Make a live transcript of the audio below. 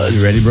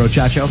You ready, bro,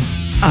 Chacho?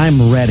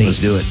 I'm ready. Let's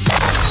do it.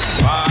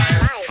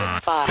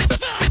 5,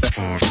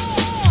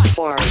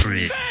 4,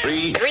 3,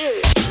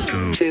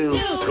 2.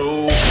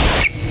 Number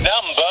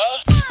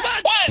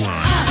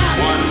 1.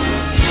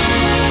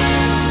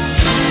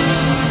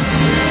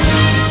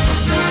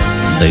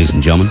 Ladies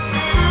and gentlemen,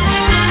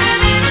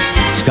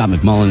 Scott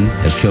McMullen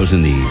has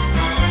chosen the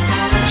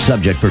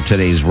subject for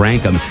today's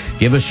rank.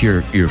 Give us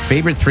your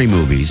favorite 3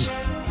 movies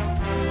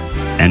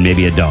and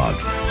maybe a dog.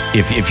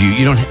 If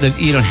you don't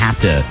have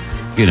to,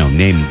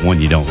 name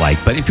one you don't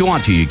like, but if you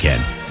want to, you can.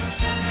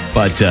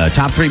 But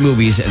top 3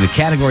 movies in the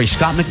category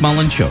Scott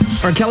McMullen chose.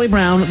 For Kelly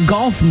Brown,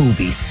 golf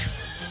movies.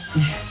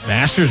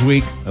 Masters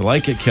Week. I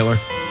like it, Killer.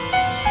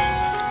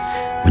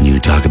 When you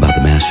talk about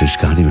the Masters,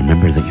 Scotty,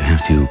 remember that you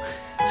have to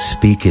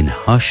speak in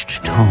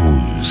hushed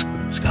tones,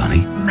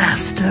 Scotty.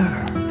 Master.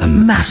 The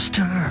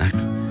master.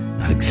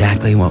 Not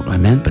exactly what I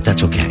meant, but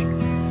that's okay.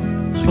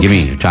 So give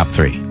me your top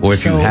 3, or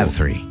if you have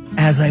 3.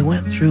 As I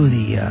went through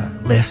the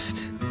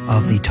list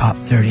of the top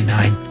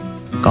 39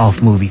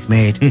 golf movies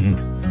made,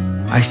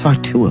 I saw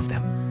 2 of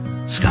them.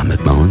 Scott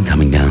McMullen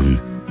coming down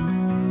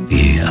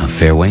the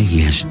fairway.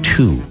 He has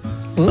 2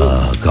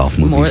 golf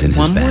movies in his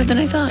one bag. more than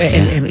I thought.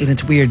 And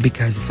it's weird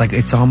because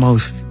it's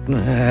almost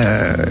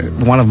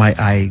one of my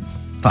I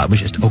thought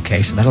was just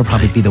okay, so that'll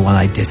probably be the one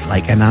I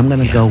dislike, and I'm going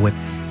to go with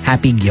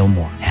Happy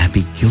Gilmore.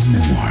 Happy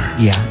Gilmore.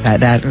 Yeah,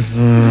 that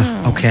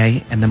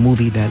okay. And the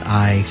movie that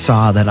I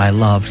saw that I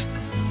loved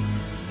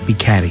be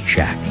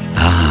Caddyshack.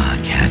 Ah,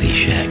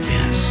 Caddyshack,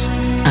 yes.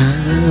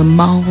 I'm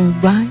all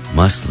right.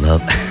 Must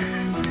love.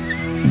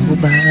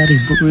 Nobody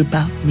worry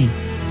about me.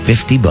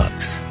 $50.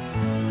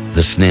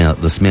 The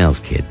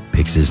Smales kid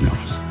picks his nose.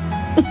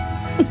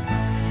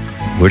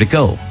 Where'd it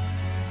go?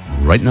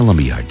 Right in the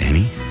lumberyard,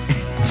 Danny.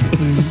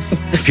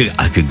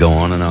 I could go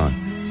on and on.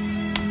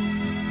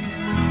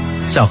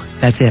 So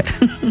that's it.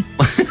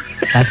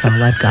 That's all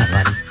I've got,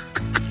 buddy.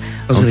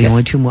 Those are the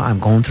only 2 more. I'm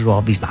going through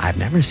all these, but I've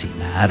never seen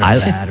that or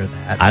that or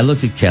that. I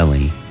looked at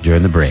Kelly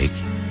during the break,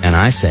 and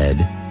I said,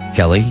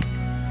 Kelly,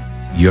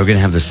 you're going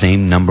to have the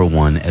same number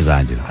 1 as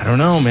I do. I don't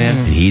know, man.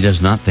 And he does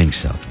not think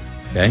so.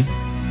 Okay?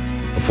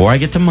 Before I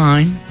get to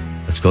mine,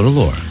 let's go to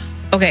Laura.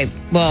 Okay,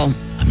 well,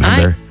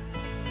 Remember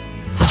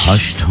the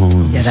hushed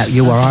tones. Yeah, that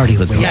you were already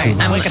way too you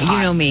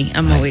loud. know me.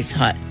 I'm always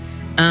hot.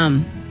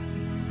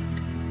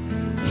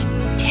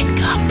 Tin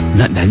Cup.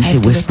 Didn't say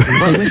whisper.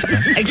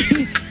 I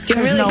can't, There's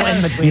really no not-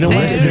 in between. You know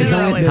what? There's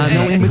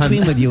no in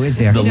between with you, is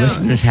there? The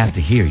listeners have to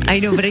hear you. I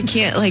know, but I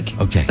can't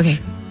Okay. Okay.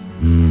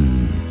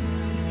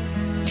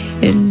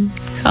 Tin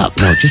Cup.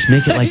 No, just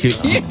make it like you're.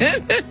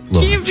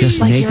 Look, just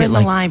Like make you're it in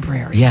like the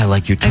library. Yeah,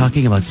 like you're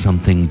talking about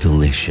something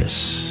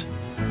delicious.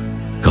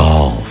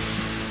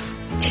 Golf.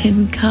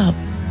 Tin Cup.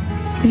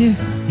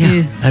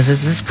 Yeah,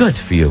 that's good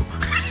for you.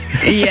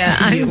 Yeah,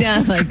 I'm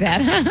down like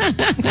that.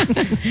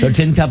 So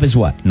Tin Cup is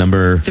what?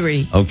 Number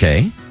 3.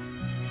 Okay.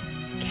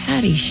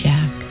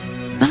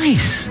 Caddyshack.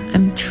 Nice.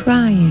 I'm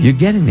trying. You're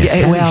getting there.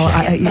 Yeah, well,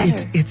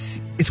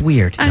 Caddyshack. it's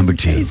weird. Number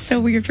 2. It's so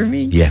weird for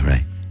me. Yeah,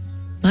 right.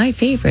 My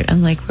favorite,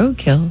 unlike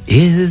Roadkill,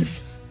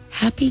 Is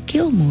Happy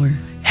Gilmore.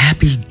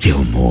 Happy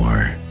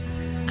Gilmore.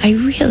 I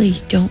really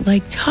don't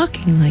like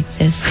talking like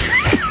this.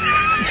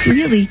 It's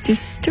really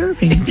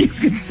disturbing. You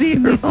can see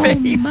her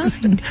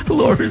face.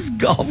 Laura's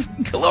golf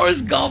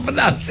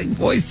announcing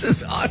voice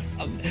is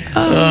awesome.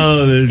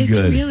 That's It's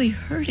good. really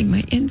hurting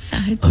my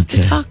insides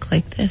to talk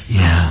like this.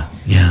 Yeah.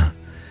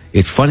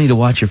 It's funny to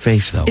watch your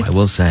face, though. I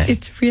will say.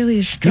 It's really a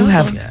You struggle.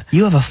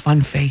 have a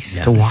fun face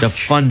to watch. It's a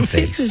fun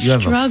face. It's a You have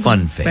a struggle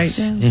fun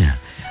face. right now.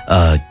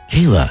 Yeah.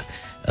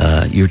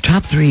 Kayla, your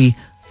top 3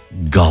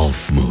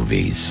 golf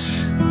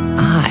movies.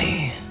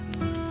 I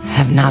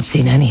have not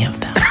seen any of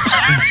them.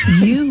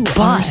 You are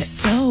But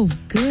so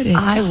good at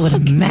I would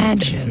talking.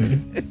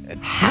 imagine,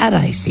 had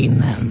I seen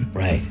them,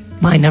 Right.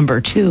 my number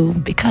 2,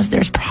 because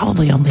there's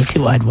probably only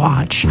 2 I'd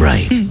watch,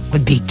 Right.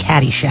 would be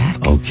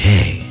Caddyshack.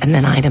 Okay. And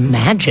then I'd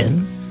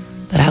imagine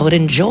that I would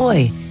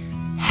enjoy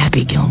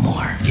Happy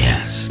Gilmore.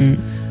 Yes.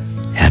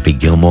 Happy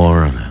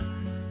Gilmore on a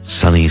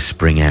sunny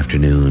spring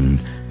afternoon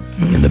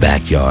in the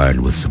backyard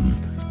with some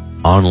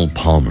Arnold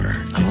Palmer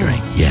to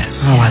drink.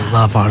 Yes. Oh, I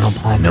love Arnold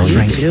Palmer know you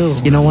drinks. do.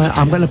 You know what?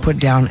 I'm going to put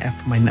down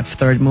for my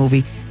 3rd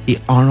movie the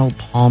Arnold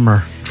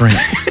Palmer drink,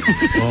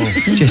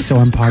 just so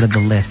I'm part of the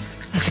list.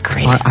 That's a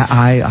great I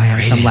answer. had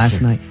Great some last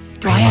answer. night.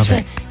 Do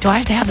I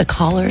have to have the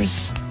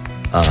callers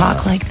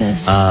talk like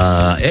this?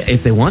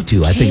 If they want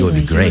to, I think it would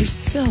be Kayla, great. you're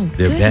so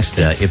Their good best.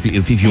 at this.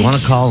 If you want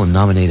to call and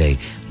nominate a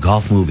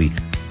golf movie,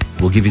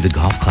 we'll give you the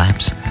golf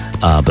claps.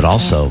 But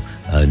also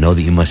know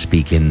that you must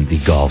speak in the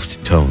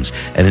golf tones.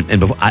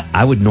 And before,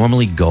 I would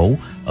normally go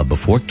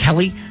before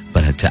Kelly,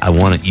 but I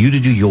wanted you to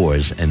do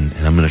yours, and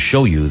I'm going to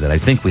show you that I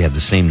think we have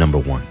the same number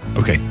 1.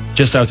 Okay,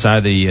 just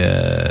outside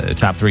the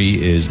top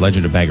 3 is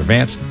Legend of Bagger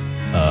Vance.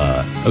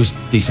 It was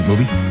a decent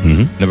movie.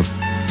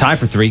 Mm-hmm. Tie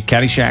for 3,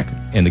 Caddyshack,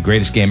 and The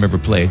Greatest Game Ever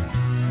Played.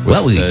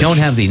 Well, we don't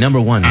have the number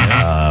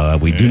 1.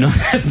 We do not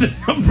have the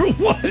number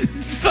 1.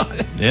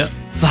 Yeah.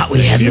 thought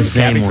we had the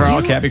same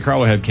one. Cappy Carl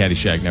will have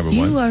Caddyshack number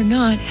one. You are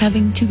not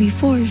having to be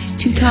forced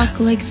to talk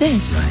like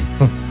this.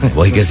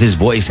 Well, because his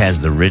voice has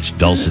the rich,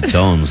 dulcet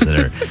tones that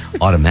are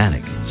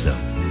automatic. So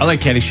I like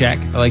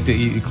Caddyshack. I like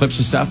the clips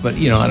and stuff, but,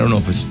 I don't know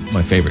if it's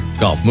my favorite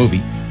golf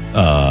movie.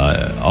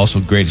 Also,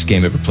 greatest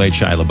game ever played,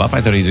 Shia LaBeouf.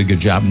 I thought he did a good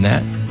job in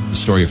that. The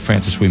Story of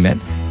Francis We Met.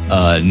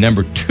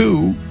 Number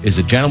 2 is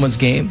A Gentleman's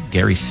Game.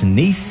 Gary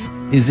Sinise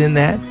is in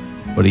that.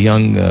 But a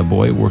young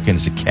boy working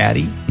as a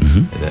caddy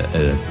at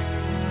a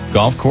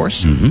golf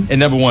course. And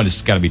number 1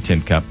 has got to be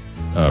Tin Cup.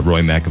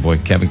 Roy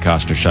McAvoy, Kevin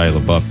Costner, Shia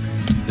LaBeouf.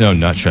 No,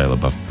 not Shia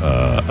LaBeouf.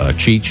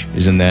 Cheech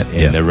is in that,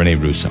 and Rene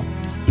Russo.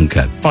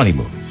 Okay. Funny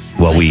movie.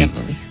 Well, I like that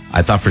movie.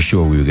 I thought for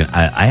sure we were going to...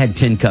 I had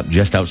Tin Cup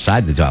just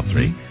outside the top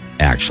 3,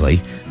 actually.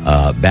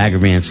 Bagger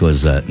Vance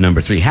was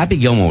number 3. Happy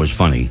Gilmore was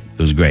funny. It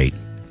was great.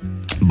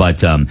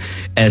 But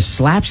as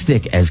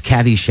slapstick as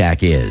Caddyshack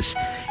is,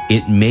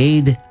 it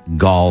made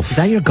golf... Is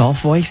that your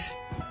golf voice?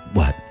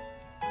 What?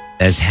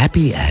 As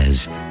happy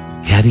as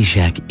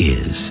Caddyshack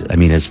is, I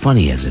mean, as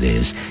funny as it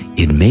is,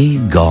 it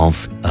made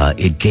golf,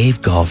 it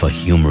gave golf a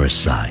humorous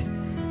side.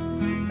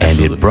 And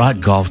it brought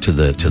golf to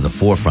the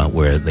forefront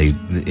where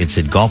it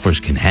said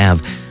golfers can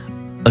have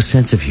a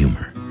sense of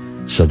humor.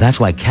 So that's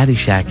why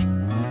Caddyshack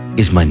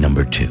is my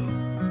number 2.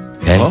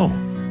 Okay? Oh.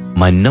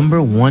 My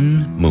number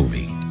 1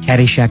 movie.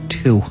 Caddyshack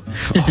 2.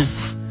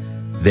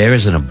 There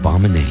is an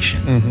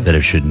abomination that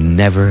it should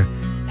never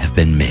have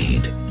been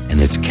made,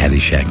 and it's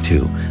Caddyshack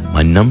 2.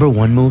 My number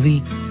 1 movie,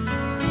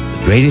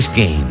 the greatest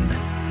game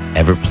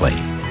ever played,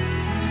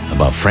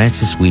 about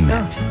Francis We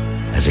Met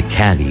as a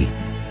caddy,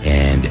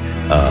 and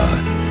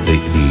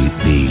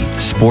the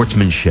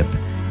sportsmanship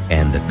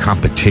and the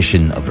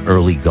competition of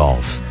early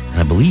golf.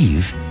 And I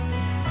believe,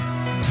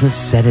 wasn't it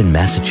set in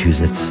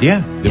Massachusetts?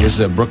 Yeah. It was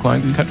a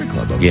Brookline Country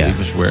Club, I believe,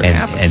 is where it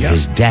happened. And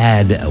his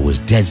dad was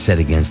dead set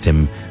against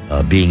him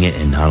being it,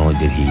 and not only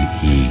did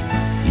he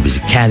was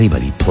a caddy,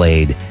 but he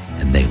played,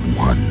 and they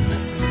won.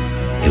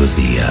 It was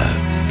the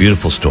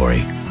beautiful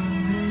story.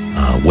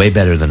 Way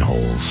better than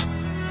Holes.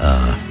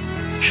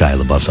 Shia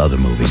LaBeouf's other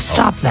movies.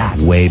 Stop that.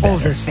 Way better.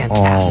 Holes is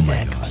fantastic. Oh,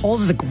 my God.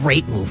 Holes is a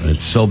great movie.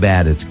 It's so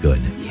bad, it's good.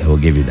 I will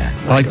give you that.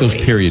 I like those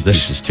period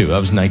pieces, too. That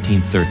was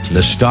 1913.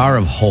 The star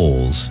of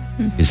Holes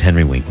is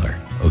Henry Winkler,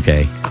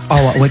 okay?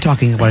 Oh, we're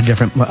talking about a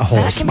different Holes.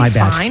 That can My be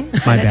bad. fine.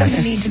 My That bad.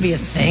 doesn't need to be a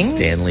thing.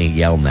 Stanley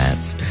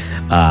Yelnats.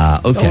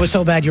 Okay. Oh, it was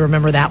so bad you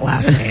remember that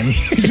last name.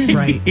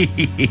 Right.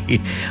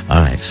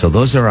 All right, so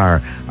those are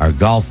our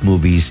golf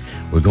movies.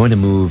 We're going to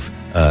move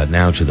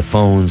now to the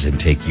phones and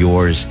take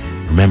yours.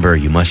 Remember,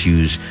 you must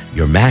use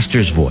your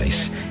master's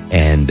voice.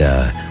 And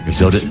we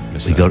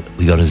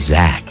go to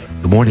Zach.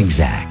 Good morning,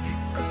 Zach.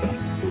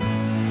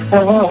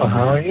 Hello,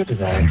 how are you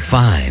today? I'm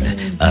fine.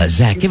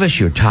 Zach, give us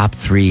your top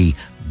 3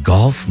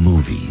 golf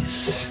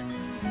movies.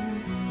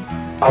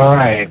 All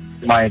right,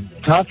 my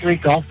top 3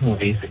 golf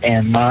movies,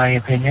 in my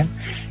opinion,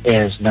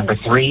 is number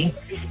 3,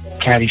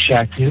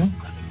 Caddyshack 2,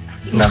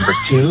 number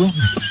 2,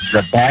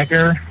 The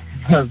Bagger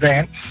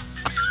Vance,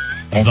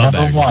 and The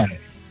number Bagger. 1,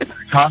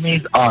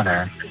 Tommy's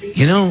Honor.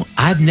 You know,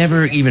 I've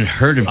never even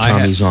heard of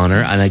Tommy's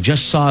Honor, and I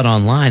just saw it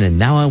online, and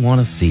now I want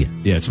to see it.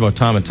 Yeah, it's about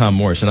Tom and Tom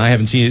Morris, and I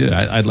haven't seen it.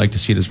 I'd like to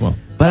see it as well.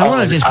 But I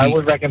want to just I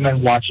would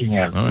recommend watching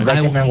it. All right.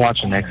 Recommend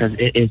watching it because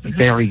it is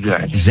very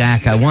good.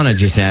 Zach, I want to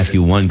just ask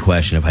you one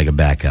question if I could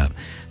back up.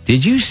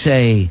 Did you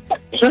say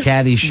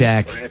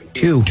Caddyshack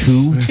 2?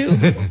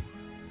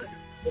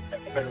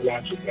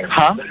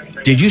 Huh?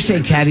 Did you say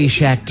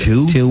Caddyshack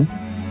 2? 2.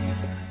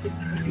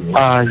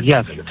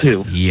 Yes,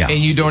 2. Yeah. And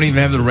you don't even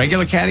have the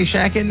regular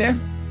Caddyshack in there?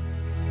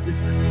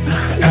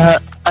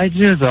 I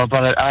do, though,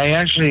 but I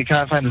actually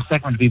kind of find the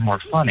second one to be more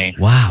funny.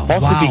 Wow.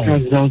 Mostly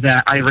because, though,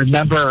 that I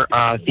remember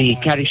the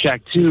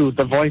Caddyshack 2,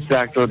 the voice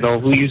actor, though,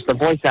 who used the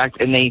voice act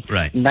in the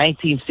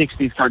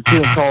 1960s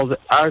cartoon called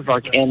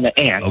Aardvark and the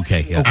Ant.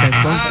 Okay. Yeah.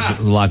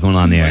 There's a lot going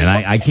on there, and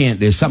I can't.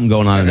 There's something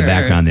going on in the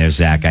background there,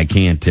 Zach. I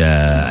can't.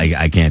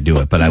 I can't do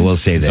it. But I will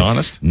say that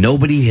honest?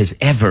 nobody has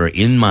ever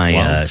in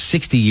my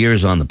 60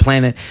 years on the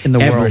planet In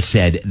the ever world.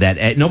 said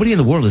that. Nobody in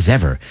the world has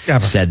ever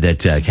said that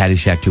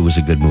Caddyshack 2 was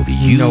a good movie.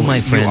 You, No, my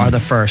friend, you are the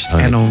first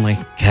and only.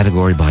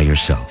 category by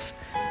yourself.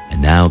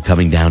 And now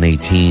coming down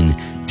 18,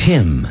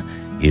 Tim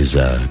is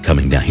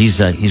coming down.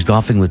 He's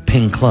golfing with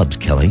Ping clubs,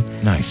 Kelly.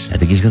 Nice. I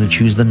think he's going to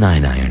choose the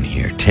 9-iron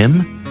here.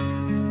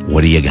 Tim,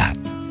 what do you got?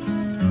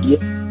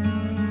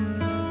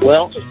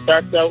 Well, it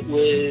starts out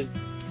with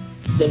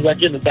the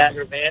legend of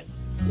Bagger Vance,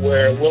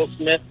 where Will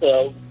Smith,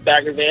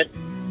 Bagger Vance,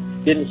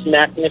 didn't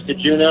smack Mr.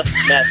 Juna,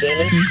 Matt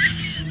Damon.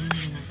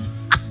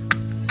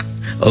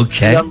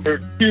 Okay. Number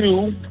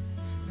 2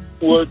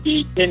 would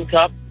be Tin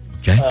Cup,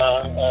 Okay.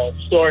 a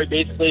story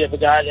basically of a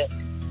guy that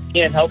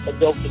can't help but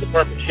go for the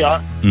perfect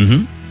shot.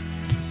 Mm-hmm.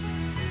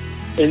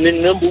 And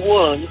then number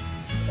 1,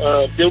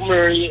 Bill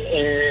Murray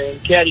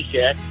and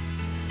Caddyshack,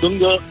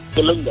 Lunga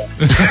Galunga.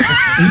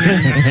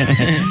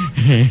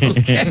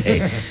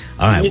 Okay.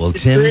 All right. Well,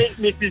 Tim.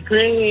 Mrs.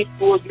 Crane,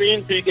 for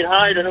green so you can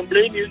hide. I don't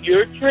blame you.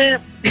 You're a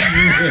tramp.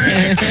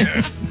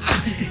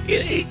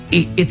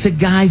 It's a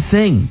guy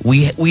thing.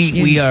 We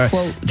are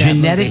quote that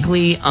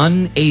genetically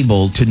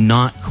unable to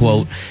not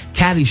quote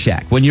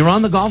Caddyshack. When you're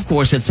on the golf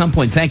course at some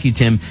point, thank you,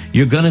 Tim,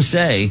 you're going to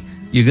say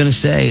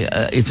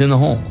it's in the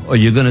hole. Or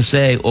you're going to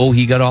say, oh,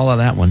 he got all of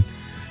that one.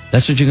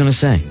 That's what you're going to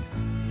say.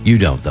 You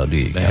don't, though, do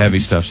you? The heavy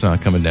stuff's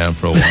not coming down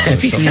for a while.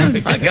 Heavy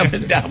stuff's not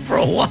coming down for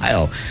a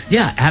while.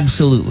 Yeah,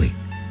 absolutely.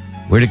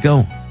 Where'd it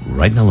go?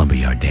 Right in the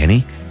lumberyard,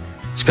 Danny.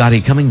 Scotty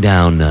coming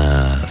down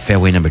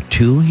fairway number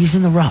 2. He's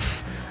in the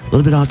rough. A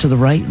little bit off to the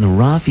right in the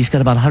rough. He's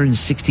got about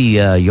 160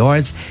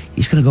 yards.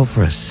 He's going to go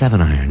for a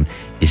 7-iron.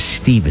 Is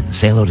Steven.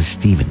 Say hello to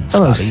Steven.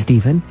 Hello, Scotty.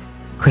 Stephen.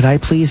 Could I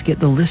please get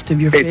the list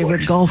of your favorite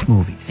boys. golf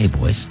movies? Hey,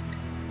 boys.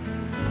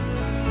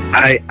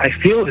 I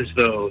feel as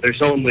though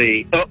there's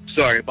only... Oh,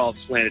 sorry, ball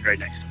slanted right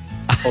next.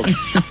 Hold on.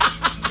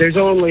 There's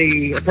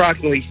only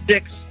approximately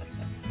six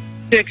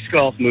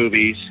golf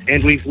movies,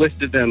 and we've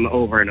listed them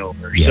over and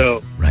over. Yes,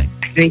 so right.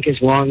 I think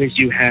as long as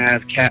you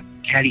have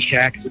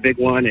Caddyshack is a big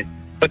one,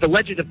 but The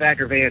Legend of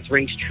Bagger Vance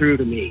rings true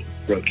to me,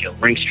 Roadkill.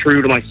 Rings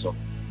true to my soul.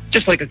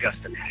 Just like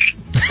Augusta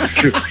National.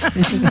 True.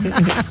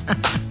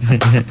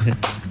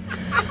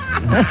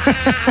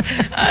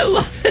 I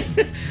love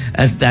it.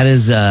 That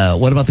is,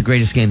 what about the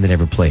greatest game that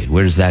ever played?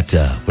 Where does that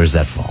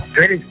fall?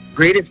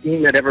 Greatest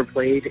game that ever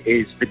played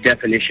is the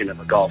definition of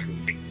a golf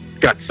movie. It's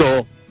got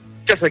soul,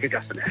 just like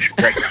Augusta National.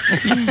 Right?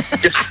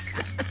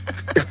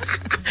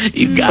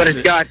 You got but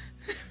it.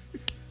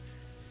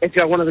 it's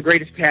got one of the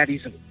greatest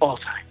caddies of all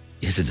time.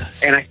 Yes, it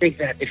does. And I think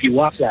that if you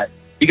watch that,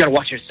 you got to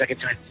watch it a second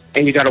time,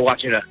 and you got to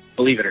watch it,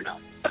 believe it or not,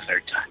 a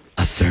third time.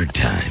 A third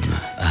time.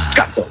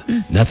 Got soul.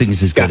 Nothing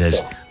is as good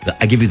as...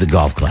 I give you the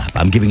golf clap.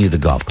 I'm giving you the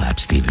golf clap,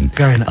 Stephen.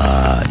 Very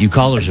nice. You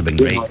callers have been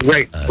great.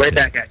 Right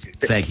back at you.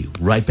 Thank you.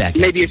 Right back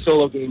at Maybe you. a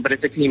solo game, but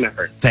it's a team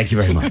effort. Thank you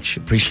very much.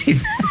 Appreciate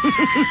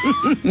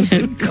that.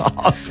 Good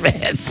calls,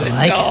 man. Good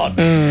like calls.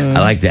 I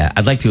like that.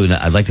 I'd like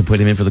to put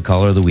him in for the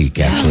caller of the week,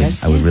 actually.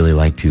 Yes, I would yes. really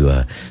like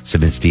to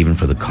submit Stephen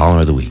for the caller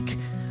of the week.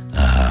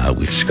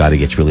 Which Scotty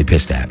gets really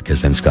pissed at,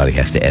 because then Scotty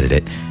has to edit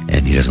it,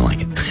 and he doesn't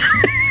like it.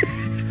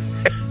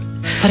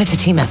 But it's a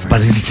team effort.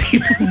 But it's a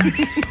team.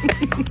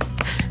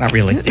 Not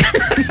really.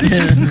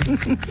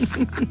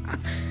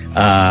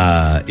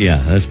 Yeah,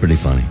 that's pretty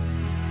funny.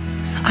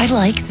 I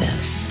like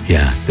this.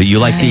 Yeah, but you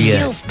like It the...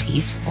 feels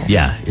peaceful.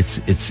 yeah, it's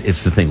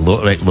the thing.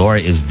 Laura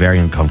is very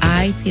uncomfortable.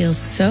 I feel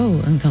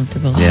so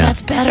uncomfortable. Yeah.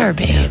 That's better,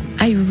 babe.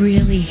 I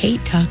really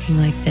hate talking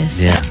like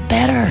this. Yeah. That's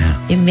better.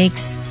 It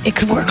makes It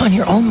could work on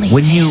your only.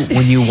 When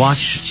you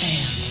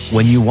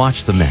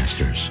watch the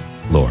Masters,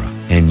 Laura,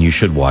 and you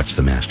should watch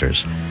the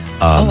Masters.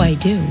 I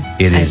do.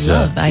 It is.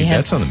 I have.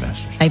 That's on the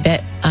Masters. I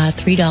bet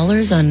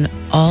 $3 on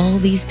all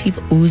these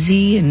people.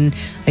 Uzi and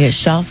I got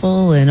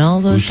Shuffle and all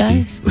those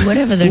guys.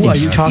 Whatever their Who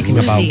names are you talking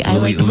about? Uzi. I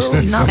like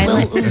Uzi. Not I Lil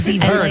like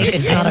Uzi I Vert. like-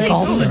 It's not I a like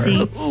golfer.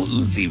 Uzi.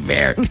 Uzi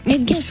Vert.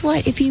 And guess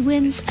what? If he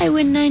wins, I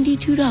win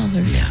 $92.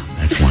 Yeah,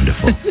 that's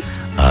wonderful.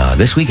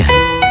 This weekend.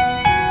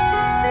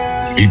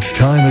 It's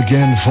time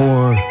again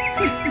for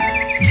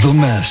The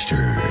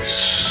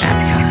Masters.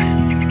 Nap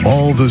time.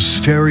 All the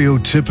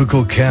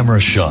stereotypical camera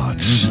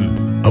shots.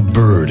 A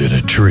bird in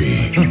a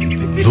tree.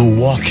 The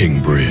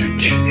walking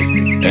bridge.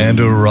 And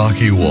a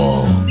rocky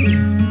wall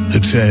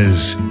that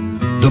says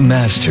The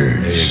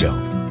Masters. There you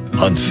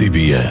go. On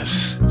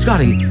CBS.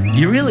 Scotty,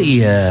 you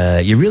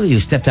really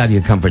stepped out of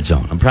your comfort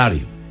zone. I'm proud of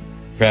you.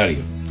 Proud of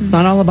you. It's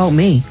not all about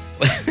me.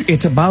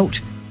 It's about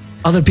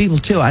other people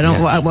too.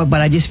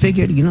 But I just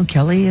figured,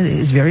 Kelly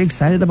is very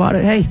excited about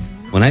it. Hey,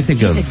 When I think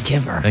He's of a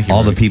giver. Thank you,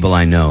 all the Rudy. people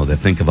I know that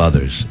think of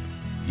others,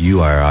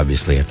 you are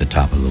obviously at the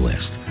top of the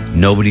list.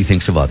 Nobody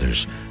thinks of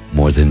others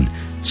more than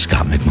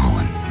Scott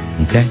McMullen.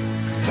 Okay?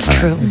 It's All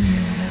right. true.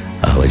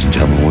 Ladies and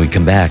gentlemen, when we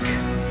come back,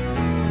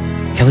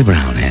 Kelly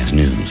Brown has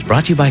news.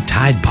 Brought to you by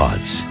Tide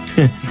Pods.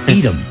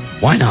 Eat them.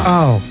 Why not?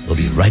 Oh. We'll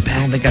be right I back.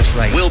 don't think that's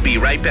right. We'll be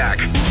right back.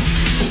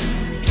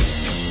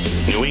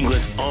 New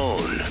England's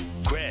own